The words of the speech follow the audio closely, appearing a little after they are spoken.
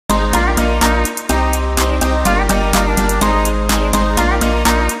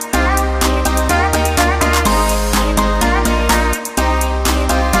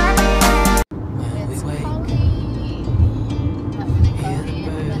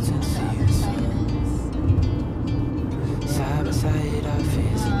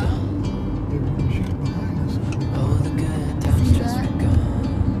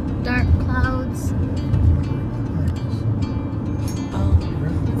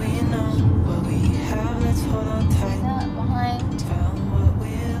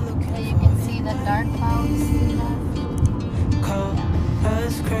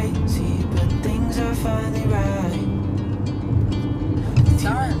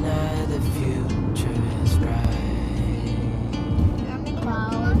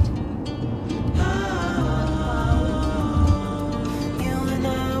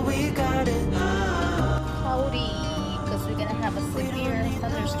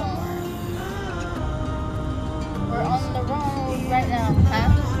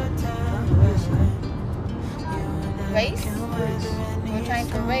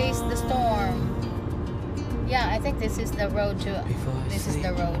think this is the road to. This is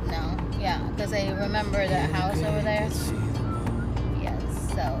the road now. Yeah, because I remember the house over there. Yes.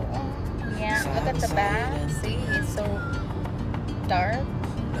 So yeah, look at the back. See, it's so dark.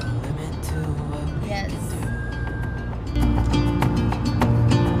 Yes.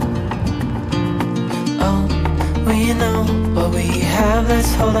 Oh, we know what we have.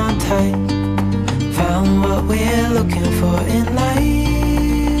 Let's hold on tight. Found what we're looking for in life.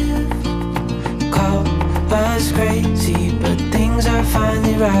 Call us crazy, but things are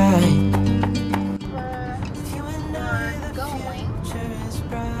finally right.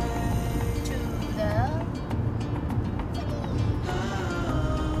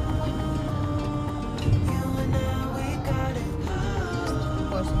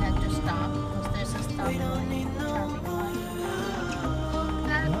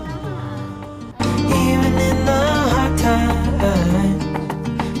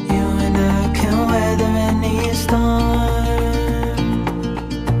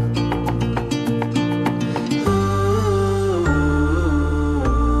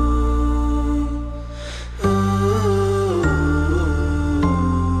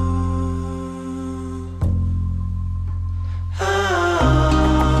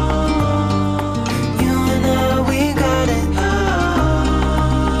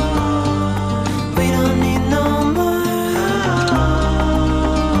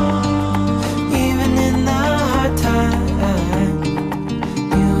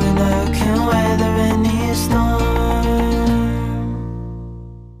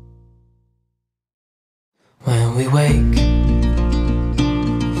 When we wake,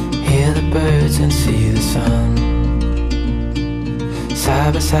 hear the birds and see the sun.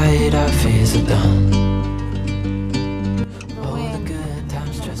 Side by side our fears are done. All the good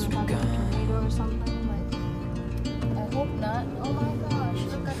times just begun. I hope not. Oh my gosh,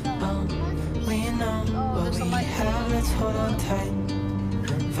 look at that. We know what we have, let's hold on tight.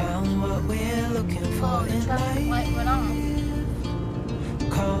 Found what we're looking for in life.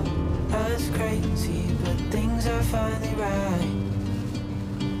 Call us crazy, but things are finally right.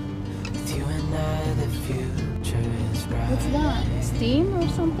 With you and I, the future is bright. What's that? Steam or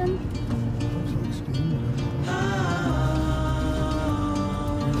something?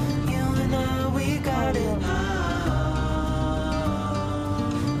 You and I, we got it.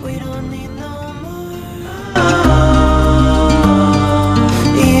 We don't need no more.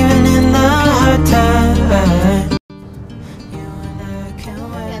 Even in the hard times.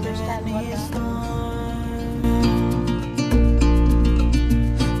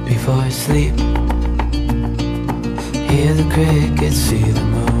 Before I sleep, hear the crickets, see the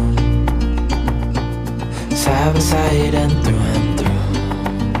moon. Side by side and through.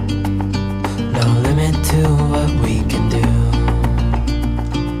 No limit to what we can do.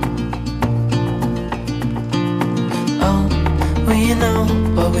 Oh, we know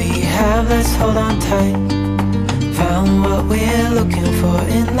what we have, let's hold on tight. Found what we're looking for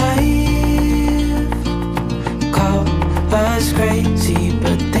in life. Call us crazy,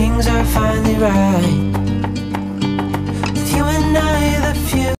 but things are finally right. With you and I, the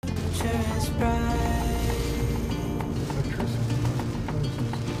future is bright.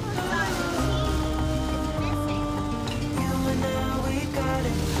 You and I, we got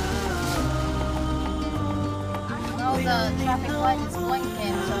it. Oh, the traffic light is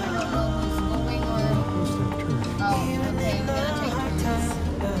blinking, so I don't know who's going or. Oh, okay, we're gonna take turns.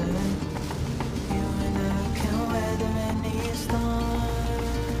 You and I can weather any storm.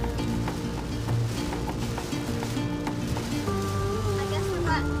 I guess we're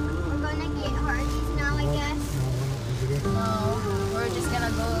gonna get Hardee's now, I guess. No, we're just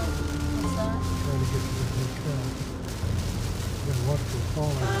gonna go. What's that? Try to get to the hotel. Gotta watch for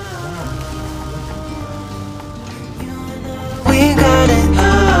falling. We got it.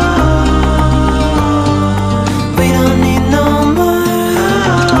 We don't need no more.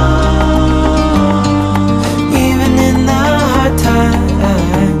 Even in the hard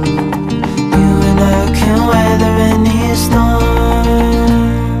times, you and I can weather any storm.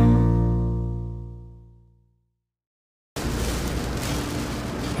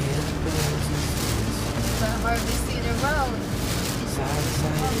 But hardly see the road. Side by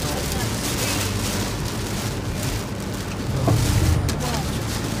side.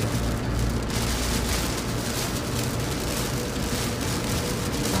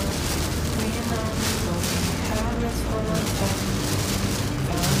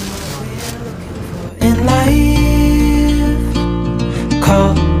 In life,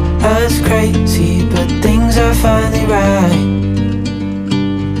 call us crazy, but things are finally right.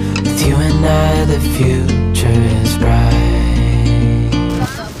 With you and I, the future is bright.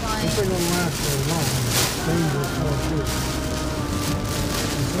 This ain't gonna last very long.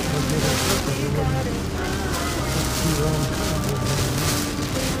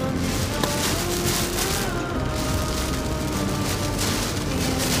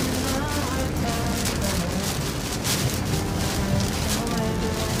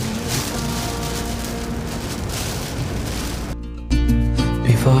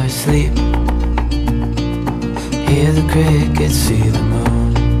 Before I sleep, hear the crickets, see the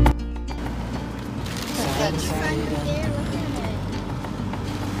moon. That's There, look at it.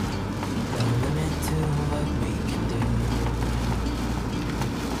 No limit to what we can do.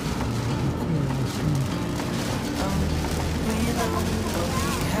 We know what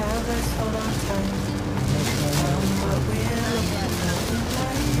we have, let's hold on tight. What we're looking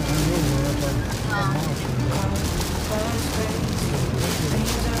for in life. Cause crazy,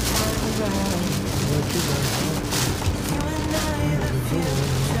 things are coming around. You and I, the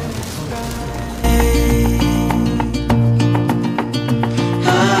future is bright.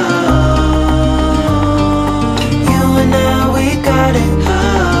 You and I, we got it.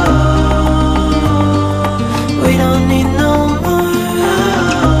 We don't need no more.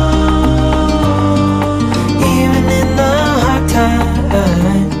 Even in the hard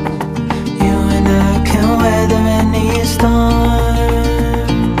times, you and I can weather any storm.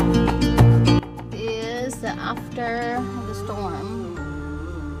 is the after the storm.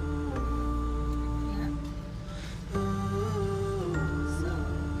 Yeah. So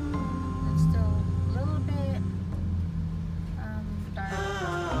it's still a little bit dark.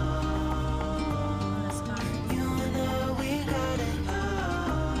 The sky. You and I, we got it.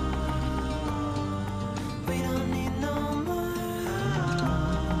 We don't need no more.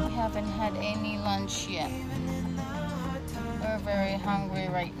 We haven't had any lunch yet. We're very hungry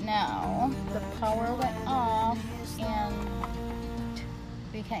right now. The power went off and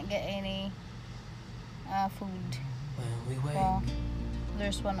we can't get any food. When we wake, Well,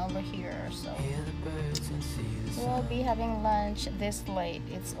 there's one over here, so hear the birds and see the sun. we'll be having lunch this late.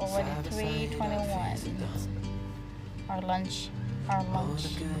 It's already 3:21. Our lunch. All the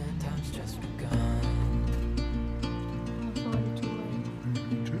good times just begun. It's already too late.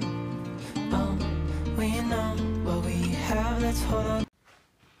 We know what we have, let's hold on.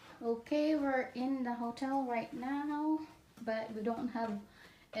 Okay, we're in the hotel right now, but we don't have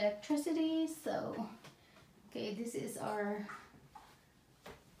electricity, so okay, this is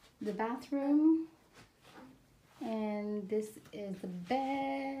the bathroom, and this is the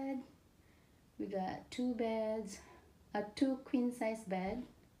bed. We got two beds, two queen size bed.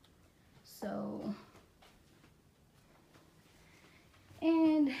 So,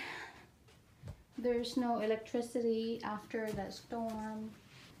 and there's no electricity after that storm.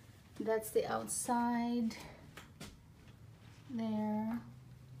 That's the outside there.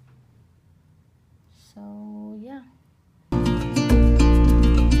 So yeah.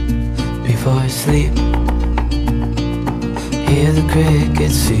 Before I sleep, hear the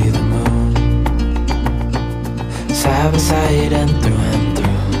crickets, see the moon. Side by side and through and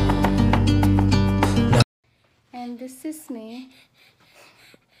through. And this is me.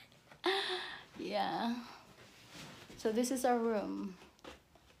 Yeah. So this is our room.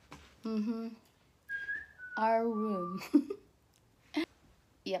 Our room.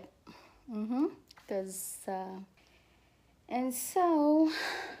 Yep. Because and so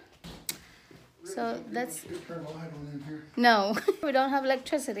that's Turn the light on in here. no. We don't have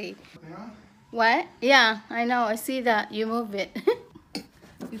electricity. Yeah? What? Yeah, I know. I see that. You move it.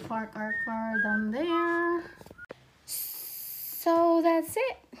 We park our car down there. So that's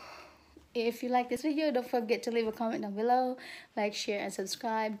it. If you like this video, don't forget to leave a comment down below. Like, share, and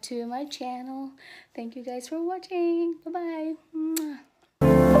subscribe to my channel. Thank you guys for watching. Bye-bye.